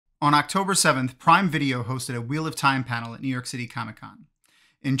On October 7th, Prime Video hosted a Wheel of Time panel at New York City Comic Con.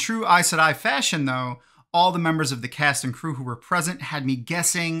 In true Aes Sedai fashion, though, all the members of the cast and crew who were present had me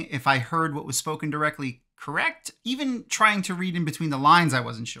guessing if I heard what was spoken directly correct, even trying to read in between the lines I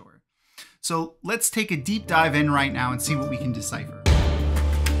wasn't sure. So let's take a deep dive in right now and see what we can decipher.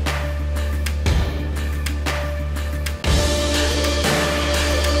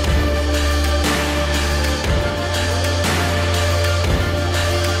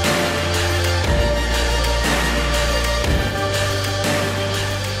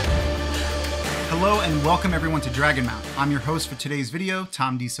 Hello and welcome everyone to Dragonmount. I'm your host for today's video,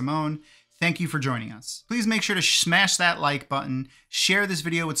 Thom DeSimone. Thank you for joining us. Please make sure to smash that like button, share this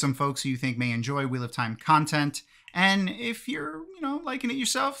video with some folks who you think may enjoy Wheel of Time content, and if you're, liking it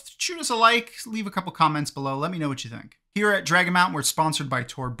yourself, shoot us a like, leave a couple comments below, let me know what you think. Here at Dragonmount, we're sponsored by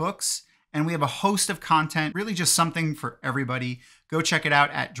Tor Books, and we have a host of content, really just something for everybody. Go check it out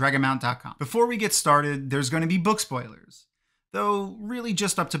at dragonmount.com. Before we get started, there's going to be book spoilers. Though really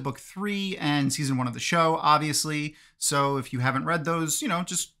just up to book 3 and season 1 of the show, obviously. So if you haven't read those,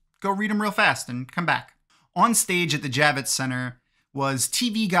 just go read them real fast and come back. On stage at the Javits Center was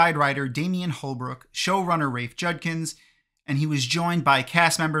TV guide writer Damian Holbrook, showrunner Rafe Judkins, and he was joined by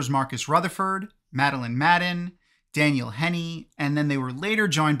cast members Marcus Rutherford, Madeleine Madden, Daniel Henny, and then they were later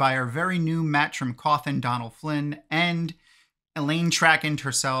joined by our very new Matt from Cauthon, Dónal Finn, and Elayne Trakand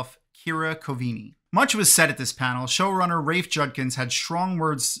herself, Ceara Coveney. Much was said at this panel. Showrunner Rafe Judkins had strong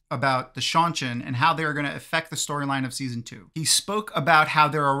words about the Seanchan and how they are going to affect the storyline of Season 2. He spoke about how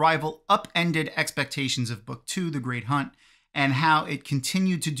their arrival upended expectations of Book 2, The Great Hunt, and how it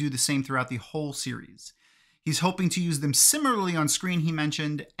continued to do the same throughout the whole series. He's hoping to use them similarly on screen, he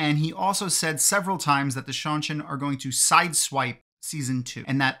mentioned, and he also said several times that the Seanchan are going to sideswipe Season 2,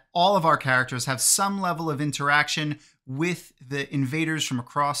 and that all of our characters have some level of interaction with the invaders from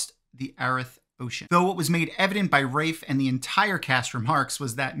across the Aryth Ocean. Though what was made evident by Rafe and the entire cast remarks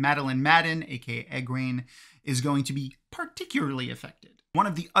was that Madeleine Madden, aka Elayne, is going to be particularly affected. One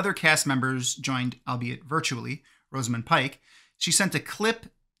of the other cast members joined, albeit virtually, Rosamund Pike. She sent a clip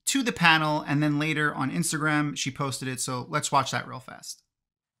to the panel and then later on Instagram she posted it, so let's watch that real fast.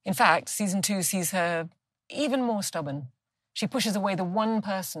 In fact, Season 2 sees her even more stubborn. She pushes away the one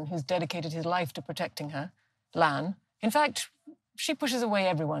person who's dedicated his life to protecting her, Lan. In fact, she pushes away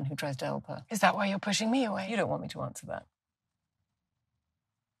everyone who tries to help her. Is that why you're pushing me away? You don't want me to answer that.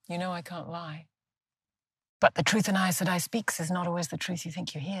 You know I can't lie. But the truth an Aes Sedai speaks is not always the truth you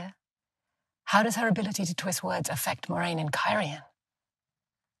think you hear. How does her ability to twist words affect Moiraine and Cairhien?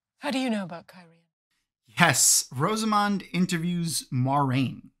 How do you know about Cairhien? Yes, Rosamund interviews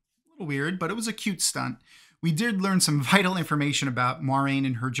Moiraine. A little weird, but it was a cute stunt. We did learn some vital information about Moiraine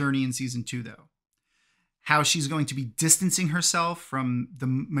and her journey in Season 2, though. How she's going to be distancing herself from the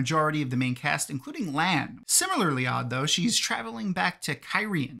majority of the main cast, including Lan. Similarly odd, though, she's traveling back to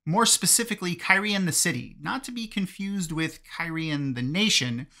Cairhien. More specifically, Cairhien the city, not to be confused with Cairhien the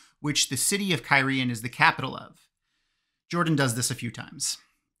nation, which the city of Cairhien is the capital of. Jordan does this a few times.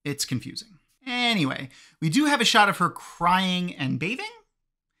 It's confusing. Anyway, we do have a shot of her crying and bathing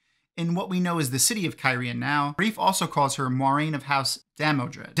in what we know is the city of Cairhien now. Rafe also calls her Moiraine of House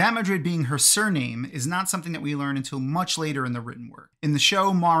Damodred. Damodred being her surname is not something that we learn until much later in the written work. In the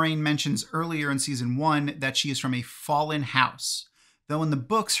show, Moiraine mentions earlier in Season 1 that she is from a fallen house. Though in the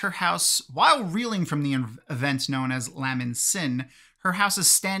books, her house, while reeling from the event known as Lamin's Sin, her house is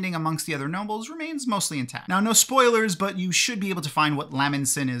standing amongst the other nobles remains mostly intact. Now, no spoilers, but you should be able to find what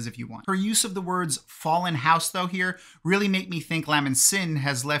Lamin's Sin is if you want. Her use of the words fallen house, though, here really make me think Lamin's Sin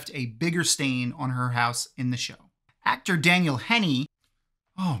has left a bigger stain on her house in the show. Actor Daniel Henny,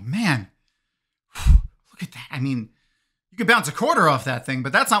 oh man, look at that. I mean, you could bounce a quarter off that thing,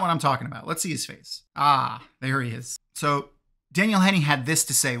 but that's not what I'm talking about. Let's see his face. Ah, there he is. So Daniel Henny had this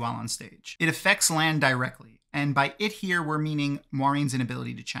to say while on stage. It affects Lan directly. And by it here, we're meaning Moiraine's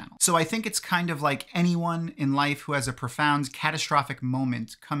inability to channel. So I think it's kind of like anyone in life who has a profound, catastrophic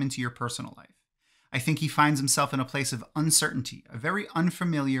moment come into your personal life. I think he finds himself in a place of uncertainty, a very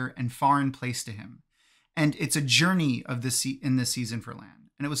unfamiliar and foreign place to him. And it's a journey of in this season for Lan.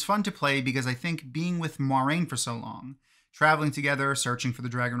 And it was fun to play because I think being with Moiraine for so long, traveling together, searching for the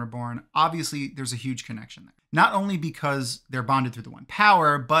Dragon Reborn, obviously there's a huge connection there. Not only because they're bonded through the one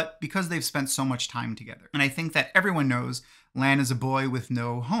power, but because they've spent so much time together. And I think that everyone knows Lan is a boy with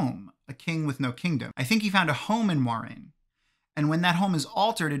no home, a king with no kingdom. I think he found a home in Moiraine. And when that home is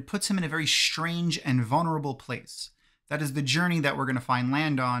altered, it puts him in a very strange and vulnerable place. That is the journey that we're going to find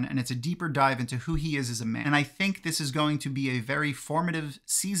Lan on, and it's a deeper dive into who he is as a man. And I think this is going to be a very formative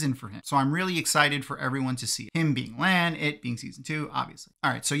season for him. So I'm really excited for everyone to see it. Him being Lan, it being season 2, obviously.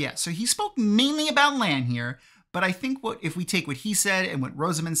 All right, so yeah, so he spoke mainly about Lan here, but I think if we take what he said and what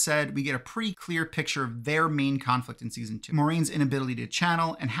Rosamund said, we get a pretty clear picture of their main conflict in season 2. Moiraine's inability to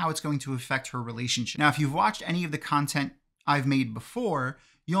channel and how it's going to affect her relationship. Now, if you've watched any of the content I've made before,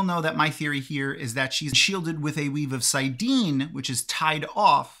 you'll know that my theory here is that she's shielded with a weave of saidin, which is tied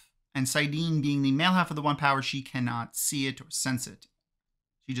off, and saidin being the male half of the one power, she cannot see it or sense it.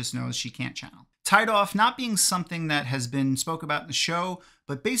 She just knows she can't channel. Tied off not being something that has been spoke about in the show,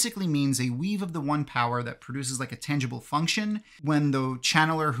 but basically means a weave of the one power that produces like a tangible function. When the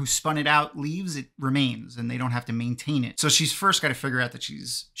channeler who spun it out leaves, it remains and they don't have to maintain it. So she's first got to figure out that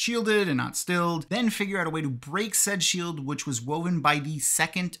she's shielded and not stilled, then figure out a way to break said shield, which was woven by the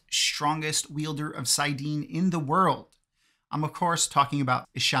second strongest wielder of saidin in the world. I'm, of course, talking about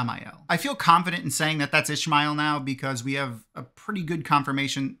Ishamael. I feel confident in saying that that's Ishmael now because we have a pretty good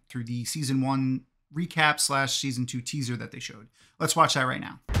confirmation through the season 1 recap / season 2 teaser that they showed. Let's watch that right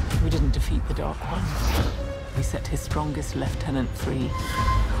now. We didn't defeat the Dark One. We set his strongest lieutenant free.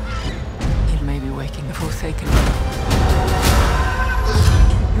 He may be waking the Forsaken.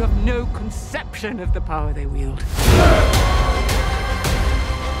 You have no conception of the power they wield. The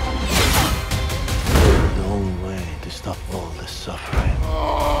only way to stop all this suffering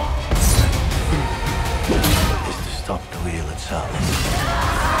is to stop the wheel itself.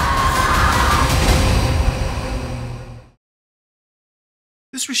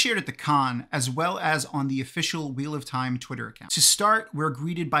 This was shared at the con, as well as on the official Wheel of Time Twitter account. To start, we're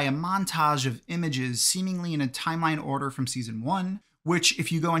greeted by a montage of images seemingly in a timeline order from season 1, which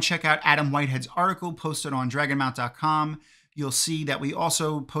if you go and check out Adam Whitehead's article posted on Dragonmount.com, you'll see that we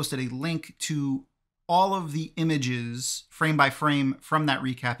also posted a link to all of the images frame by frame from that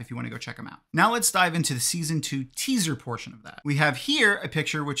recap if you want to go check them out. Now let's dive into the season 2 teaser portion of that. We have here a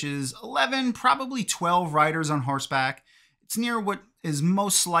picture which is 11, probably 12 riders on horseback. It's near what is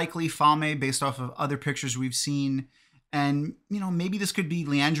most likely Falme based off of other pictures we've seen. And, you know, maybe this could be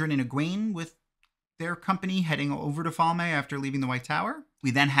Liandrin and Egwene with their company heading over to Falme after leaving the White Tower.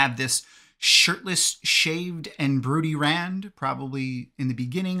 We then have this shirtless, shaved, and broody Rand, probably in the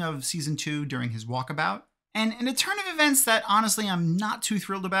beginning of season 2 during his walkabout. And in a turn of events that honestly I'm not too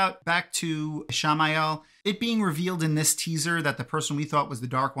thrilled about, back to Ishamael, it being revealed in this teaser that the person we thought was the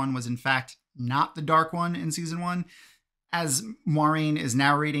Dark One was in fact not the Dark One in season 1. As Moiraine is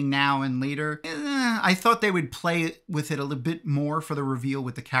narrating now and later, I thought they would play with it a little bit more for the reveal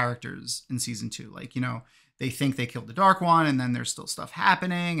with the characters in season 2. Like, you know, they think they killed the Dark One and then there's still stuff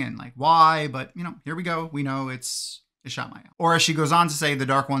happening and like why, but you know, here we go. We know it's Ishamael. Or as she goes on to say, the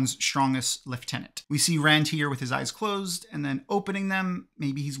Dark One's strongest lieutenant. We see Rand here with his eyes closed and then opening them.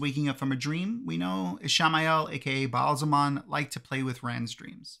 Maybe he's waking up from a dream. We know Ishamael, aka Baalzamon, liked to play with Rand's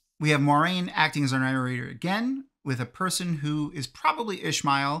dreams. We have Moiraine acting as our narrator again, with a person who is probably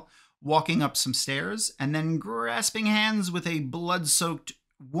Ishmael walking up some stairs and then grasping hands with a blood-soaked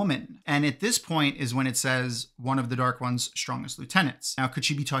woman. And at this point is when it says one of the Dark One's strongest lieutenants. Now, could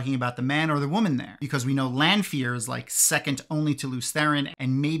she be talking about the man or the woman there? Because we know Lanfear is like second only to Lews Therin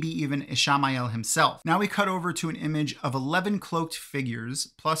and maybe even Ishamael himself. Now we cut over to an image of 11 cloaked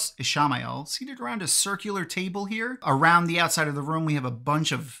figures plus Ishamael seated around a circular table here. Around the outside of the room, we have a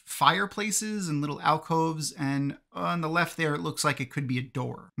bunch of fireplaces and little alcoves, and on the left there, it looks like it could be a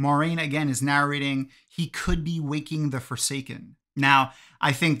door. Moiraine again is narrating, he could be waking the Forsaken. Now,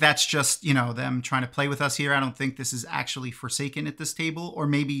 I think that's just, you know, them trying to play with us here. I don't think this is actually Forsaken at this table, or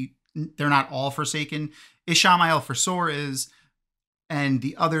maybe they're not all Forsaken. Ishamael for sure is, and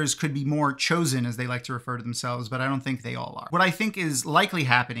the others could be more chosen, as they like to refer to themselves, but I don't think they all are. What I think is likely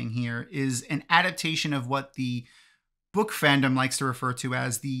happening here is an adaptation of what the book fandom likes to refer to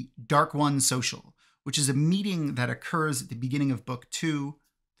as the Dark One Social, which is a meeting that occurs at the beginning of book 2,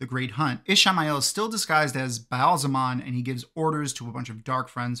 The Great Hunt. Ishamael is still disguised as Baalzamon, and he gives orders to a bunch of dark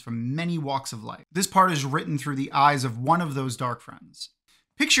friends from many walks of life. This part is written through the eyes of one of those dark friends.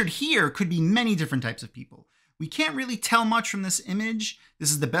 Pictured here could be many different types of people. We can't really tell much from this image.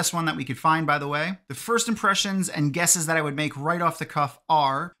 This is the best one that we could find, by the way. The first impressions and guesses that I would make right off the cuff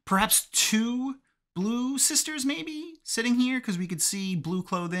are perhaps 2 blue sisters maybe sitting here, because we could see blue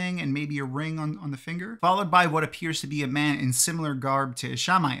clothing and maybe a ring on the finger, followed by what appears to be a man in similar garb to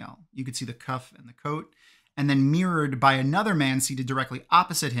Ishamael. You could see the cuff and the coat, and then mirrored by another man seated directly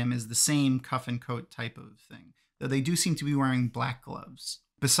opposite him is the same cuff and coat type of thing, though they do seem to be wearing black gloves.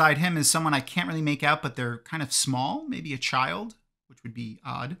 Beside him is someone I can't really make out, but they're kind of small, maybe a child, which would be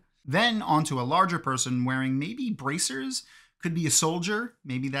odd. Then onto a larger person wearing maybe bracers, could be a soldier.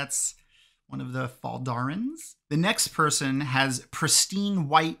 Maybe that's one of the Faldarans. The next person has pristine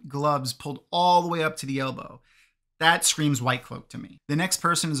white gloves pulled all the way up to the elbow. That screams White Cloak to me. The next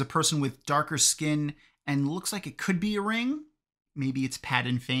person is a person with darker skin and looks like it could be a ring. Maybe it's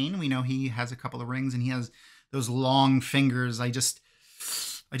Paden Fane. We know he has a couple of rings and he has those long fingers. I just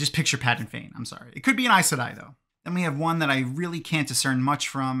picture Paden Fane. I'm sorry. It could be an Aes Sedai though. Then we have one that I really can't discern much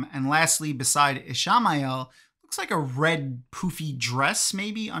from. And lastly, beside Ishamael, looks like a red poofy dress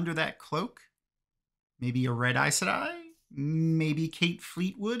maybe under that cloak. Maybe a red Aes Sedai. Maybe Kate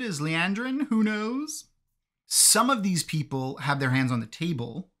Fleetwood is Liandrin. Who knows? Some of these people have their hands on the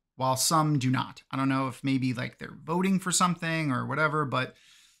table, while some do not. I don't know if maybe like they're voting for something or whatever, but,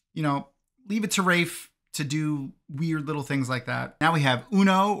 you know, leave it to Rafe to do weird little things like that. Now we have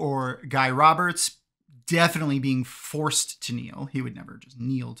Uno, or Guy Roberts, definitely being forced to kneel. He would never just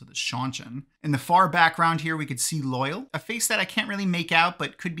kneel to the Seanchan. In the far background here, we could see Loyal, a face that I can't really make out,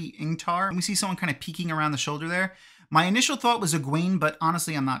 but could be Ingtar. And we see someone kind of peeking around the shoulder there. My initial thought was Egwene, but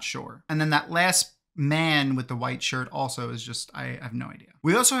honestly, I'm not sure. And then that last man with the white shirt also is just, I have no idea.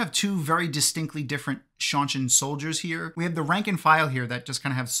 We also have two very distinctly different Seanchan soldiers here. We have the rank and file here that just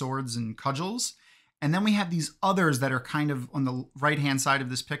kind of have swords and cudgels. And then we have these others that are kind of on the right-hand side of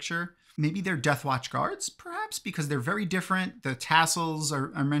this picture. Maybe they're Death Watch guards, perhaps, because they're very different. The tassels are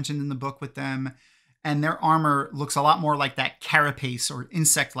mentioned in the book with them. And their armor looks a lot more like that carapace or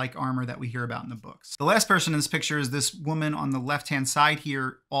insect-like armor that we hear about in the books. The last person in this picture is this woman on the left-hand side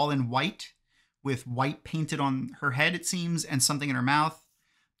here, all in white, with white painted on her head, it seems, and something in her mouth.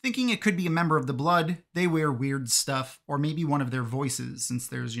 Thinking it could be a member of the Blood. They wear weird stuff, or maybe one of their voices, since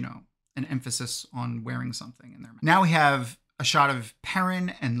there's, you know, an emphasis on wearing something in their mouth. Now we have a shot of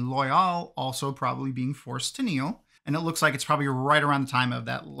Perrin and Loyal also probably being forced to kneel. And it looks like it's probably right around the time of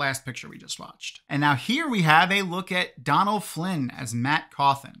that last picture we just watched. And now here we have a look at Dónal Finn as Mat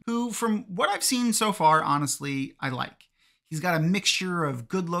Cauthon, who, from what I've seen so far, honestly, I like. He's got a mixture of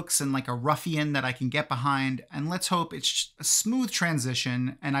good looks and like a ruffian that I can get behind. And let's hope it's a smooth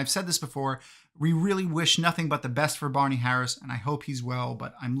transition. And I've said this before, we really wish nothing but the best for Barney Harris, and I hope he's well,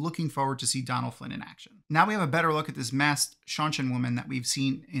 but I'm looking forward to see Dónal Finn in action. Now we have a better look at this masked Seanchan woman that we've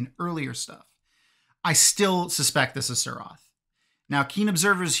seen in earlier stuff. I still suspect this is Surath. Now, keen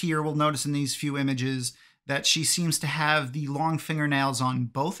observers here will notice in these few images that she seems to have the long fingernails on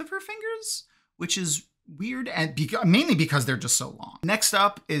both of her fingers, which is weird, and mainly because they're just so long. Next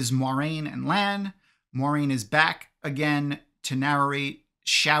up is Moiraine and Lan. Moiraine is back again to narrate,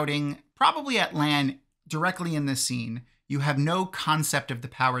 shouting, probably at Lan directly in this scene. You have no concept of the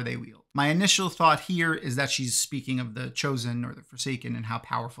power they wield. My initial thought here is that she's speaking of the Chosen or the Forsaken and how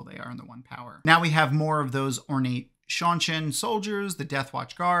powerful they are in the One Power. Now we have more of those ornate Seanchan soldiers, the Death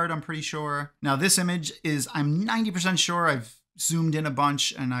Watch Guard, I'm pretty sure. Now this image is, I'm 90% sure, I've zoomed in a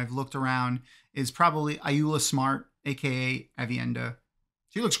bunch and I've looked around, is probably Ayula Smart, aka Avienda.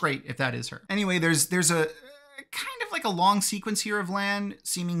 She looks great if that is her. Anyway, there's a kind of like a long sequence here of Lan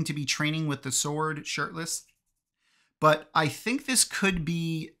seeming to be training with the sword shirtless. But I think this could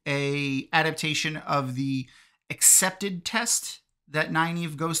be a adaptation of the accepted test that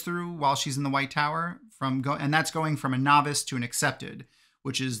Nynaeve goes through while she's in the White Tower, and that's going from a novice to an accepted,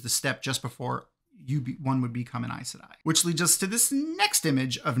 which is the step just before one would become an Aes Sedai. Which leads us to this next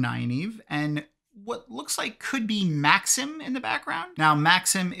image of Nynaeve and what looks like could be Maxim in the background. Now,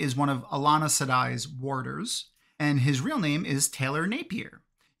 Maxim is one of Alanna Sedai's warders, and his real name is Taylor Napier.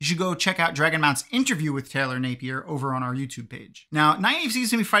 You should go check out Dragonmount's interview with Taylor Napier over on our YouTube page. Now, Nynaeve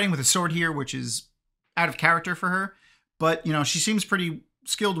seems to be fighting with a sword here, which is out of character for her, but, you know, she seems pretty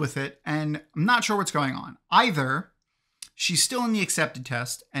skilled with it, and I'm not sure what's going on. Either she's still in the accepted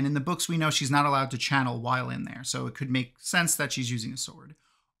test, and in the books we know she's not allowed to channel while in there, so it could make sense that she's using a sword.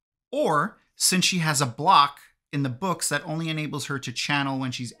 Or, since she has a block in the books that only enables her to channel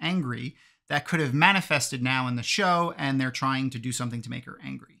when she's angry, that could have manifested now in the show, and they're trying to do something to make her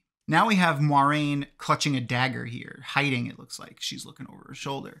angry. Now we have Moiraine clutching a dagger here, hiding, it looks like. She's looking over her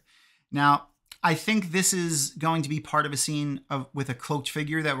shoulder. Now, I think this is going to be part of a scene with a cloaked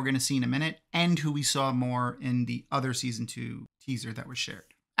figure that we're going to see in a minute, and who we saw more in the other Season 2 teaser that was shared.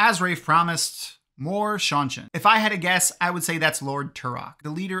 As Rafe promised, more Seanchan. If I had a guess, I would say that's Lord Turok, the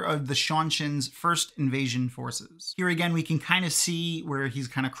leader of the Seanchan's first invasion forces. Here again, we can kind of see where he's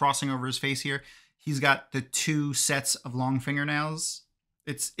kind of crossing over his face here. He's got the two sets of long fingernails.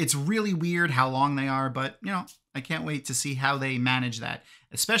 It's really weird how long they are, but, you know, I can't wait to see how they manage that,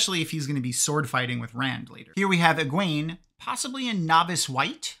 especially if he's going to be sword fighting with Rand later. Here we have Egwene, possibly in novice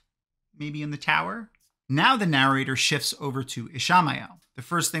white, maybe in the tower. Now the narrator shifts over to Ishamael. The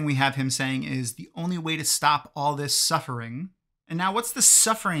first thing we have him saying is the only way to stop all this suffering. And now what's the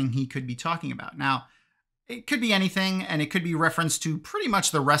suffering he could be talking about? Now, it could be anything, and it could be reference to pretty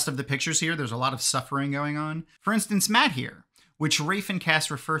much the rest of the pictures here. There's a lot of suffering going on. For instance, Matt here, which Rafe and Cass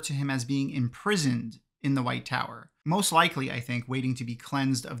refer to him as being imprisoned in the White Tower. Most likely, I think, waiting to be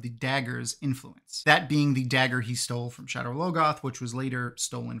cleansed of the dagger's influence. That being the dagger he stole from Shadar Logoth, which was later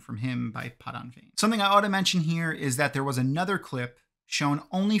stolen from him by Padan Fain. Something I ought to mention here is that there was another clip shown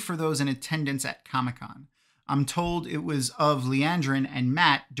only for those in attendance at Comic-Con. I'm told it was of Liandrin and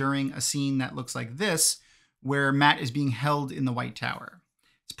Matt during a scene that looks like this, where Matt is being held in the White Tower.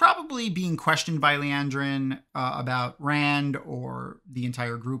 It's probably being questioned by Liandrin about Rand or the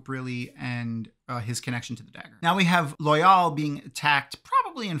entire group, really, and his connection to the dagger. Now we have Loial being attacked,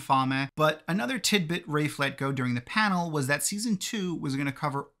 probably in Falme, but another tidbit Rafe let go during the panel was that season 2 was going to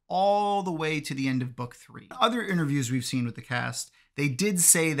cover all the way to the end of book 3. In other interviews we've seen with the cast, they did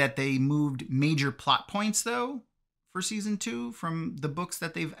say that they moved major plot points, though, for season 2 from the books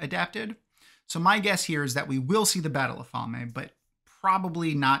that they've adapted. So my guess here is that we will see the Battle of Falme, but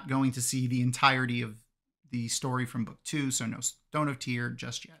probably not going to see the entirety of the story from book 2, so no Stone of Tear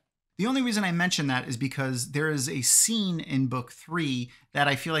just yet. The only reason I mention that is because there is a scene in book 3 that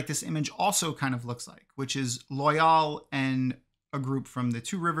I feel like this image also kind of looks like, which is Loial and a group from the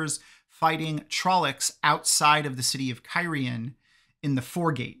Two Rivers fighting Trollocs outside of the city of Cairhien in the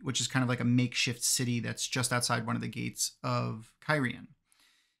Foregate, which is kind of like a makeshift city that's just outside one of the gates of Cairhien.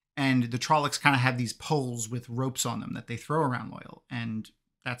 And the Trollocs kind of have these poles with ropes on them that they throw around Loial. And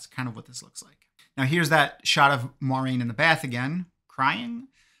that's kind of what this looks like. Now here's that shot of Moiraine in the bath again, crying.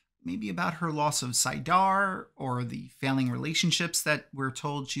 Maybe about her loss of Saidar or the failing relationships that we're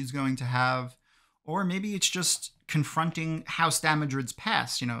told she's going to have. Or maybe it's just confronting House Damodred's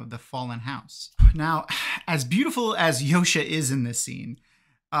past, you know, the fallen house. Now, as beautiful as Yosha is in this scene,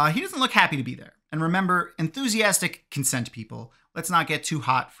 he doesn't look happy to be there. And remember, enthusiastic consent, people. Let's not get too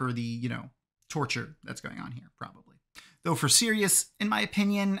hot for the, you know, torture that's going on here, probably. Though for serious, in my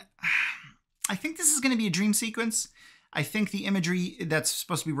opinion, I think this is going to be a dream sequence. I think the imagery that's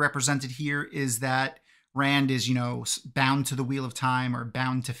supposed to be represented here is that Rand is, you know, bound to the Wheel of Time or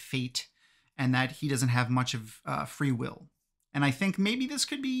bound to fate, and that he doesn't have much of free will. And I think maybe this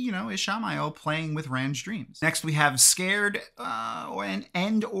could be, you know, Ishamael playing with Rand's dreams. Next, we have scared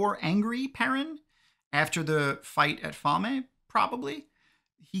or angry Perrin after the fight at Falme. Probably.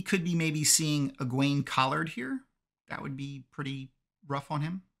 He could be maybe seeing Egwene collared here. That would be pretty rough on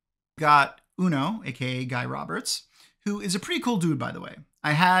him. Got Uno, aka Guy Roberts, who is a pretty cool dude, by the way.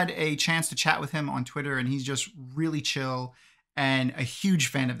 I had a chance to chat with him on Twitter, and he's just really chill and a huge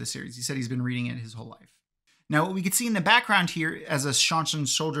fan of the series. He said he's been reading it his whole life. Now, what we can see in the background here as a Shanshan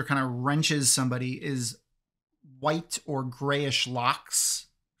soldier kind of wrenches somebody is white or grayish locks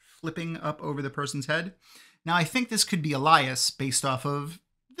flipping up over the person's head. Now, I think this could be Elias based off of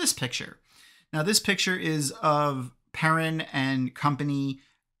this picture. Now, this picture is of Perrin and company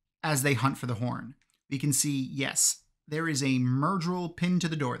as they hunt for the horn. We can see, yes, there is a Myrddraal pinned to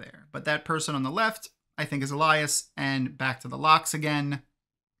the door there. But that person on the left, I think, is Elias. And back to the locks again.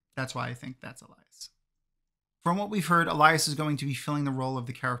 That's why I think that's Elias. From what we've heard, Elias is going to be filling the role of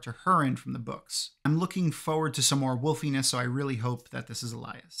the character Hurin from the books. I'm looking forward to some more wolfiness, so I really hope that this is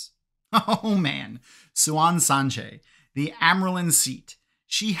Elias. Oh man, Siuan Sanche, the Amyrlin seat.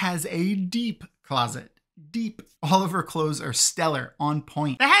 She has a deep closet. Deep. All of her clothes are stellar, on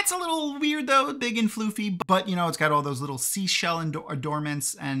point. The hat's a little weird though, big and floofy, but you know, it's got all those little seashell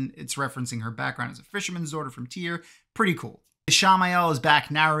adornments, and it's referencing her background as a fisherman's daughter from Tyr. Pretty cool. Ishamael is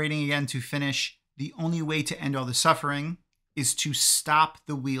back narrating again to finish. The only way to end all the suffering is to stop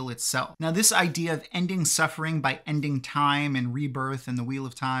the wheel itself. Now, this idea of ending suffering by ending time and rebirth and the Wheel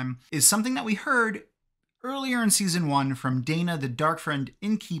of Time is something that we heard earlier in season 1 from Dana, the Darkfriend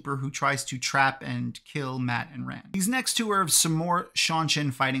innkeeper who tries to trap and kill Matt and Rand. These next two are of some more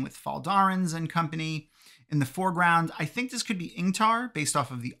Shanshan fighting with Faldarans and company. In the foreground, I think this could be Ingtar based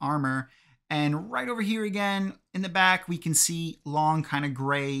off of the armor. And right over here again, in the back, we can see long kind of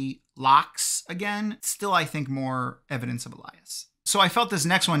gray locks again. Still, I think, more evidence of Elias. So I felt this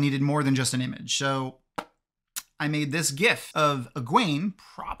next one needed more than just an image. So I made this GIF of Egwene,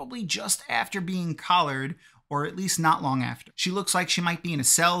 probably just after being collared, or at least not long after. She looks like she might be in a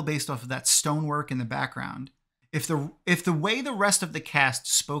cell based off of that stonework in the background. If the way the rest of the cast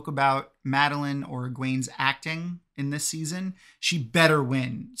spoke about Madeleine or Egwene's acting in this season, she better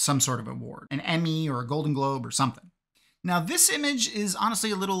win some sort of award, an Emmy or a Golden Globe or something. Now, this image is honestly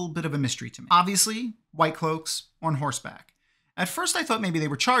a little bit of a mystery to me. Obviously, white cloaks on horseback. At first, I thought maybe they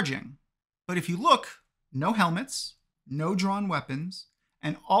were charging, but if you look, no helmets, no drawn weapons,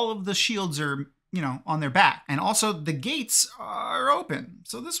 and all of the shields are, on their back. And also the gates are open.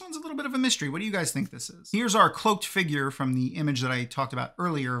 So this one's a little bit of a mystery. What do you guys think this is? Here's our cloaked figure from the image that I talked about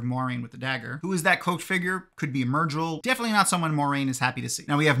earlier of Moiraine with the dagger. Who is that cloaked figure? Could be a Myrgel. Definitely not someone Moiraine is happy to see.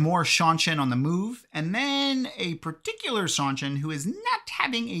 Now we have more Seanchan on the move, and then a particular Seanchan who is not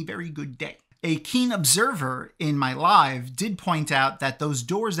having a very good day. A keen observer in my live did point out that those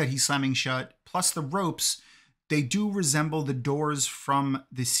doors that he's slamming shut, plus the ropes, they do resemble the doors from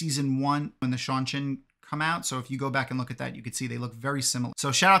the season 1 when the Seanchan come out. So if you go back and look at that, you can see they look very similar.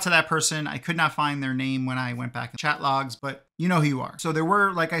 So shout out to that person. I could not find their name when I went back in chat logs, but you know who you are. So there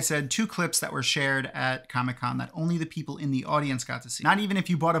were, like I said, 2 clips that were shared at Comic-Con that only the people in the audience got to see. Not even if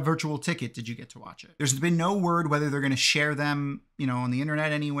you bought a virtual ticket did you get to watch it. There's been no word whether they're going to share them, on the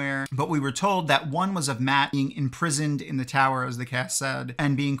internet anywhere. But we were told that one was of Mat being imprisoned in the tower, as the cast said,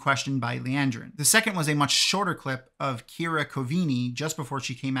 and being questioned by Liandrin. The second was a much shorter clip of Ceara Coveney just before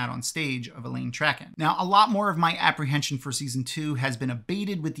she came out on stage of Elayne Trakand. Now, a lot more of my apprehension for season 2 has been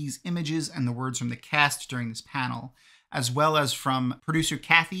abated with these images and the words from the cast during this panel, as well as from producer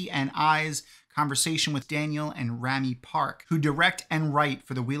Kathy and I's conversation with Daniel and Rami Park, who direct and write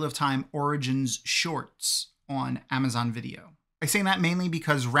for the Wheel of Time Origins shorts on Amazon Video. I say that mainly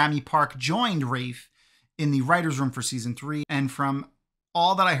because Rami Park joined Rafe in the writer's room for season 3, and from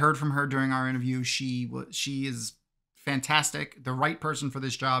all that I heard from her during our interview, she is fantastic, the right person for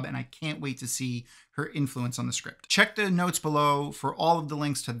this job, and I can't wait to see her influence on the script. Check the notes below for all of the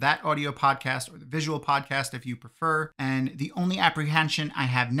links to that audio podcast or the visual podcast if you prefer. And the only apprehension I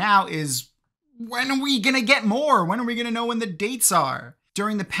have now is, when are we going to get more? When are we going to know when the dates are?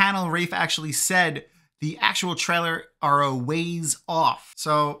 During the panel, Rafe actually said the actual trailer are a ways off.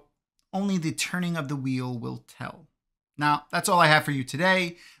 So only the turning of the wheel will tell. Now, that's all I have for you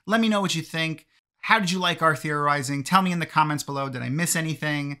today. Let me know what you think. How did you like our theorizing? Tell me in the comments below. Did I miss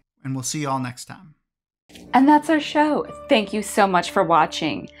anything? And we'll see you all next time. And that's our show. Thank you so much for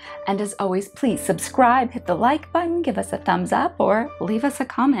watching. And as always, please subscribe, hit the like button, give us a thumbs up, or leave us a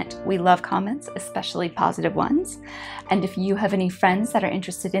comment. We love comments, especially positive ones. And if you have any friends that are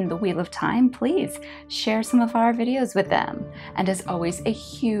interested in the Wheel of Time, please share some of our videos with them. And as always, a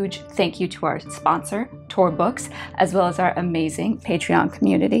huge thank you to our sponsor, Tor Books, as well as our amazing Patreon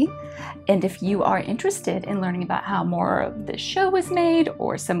community. And if you are interested in learning about how more of this show was made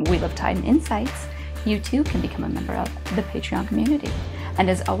or some Wheel of Time insights, you too can become a member of the Patreon community. And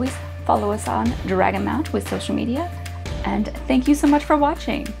as always, follow us on Dragonmount with social media. And thank you so much for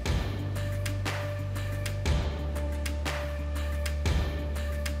watching.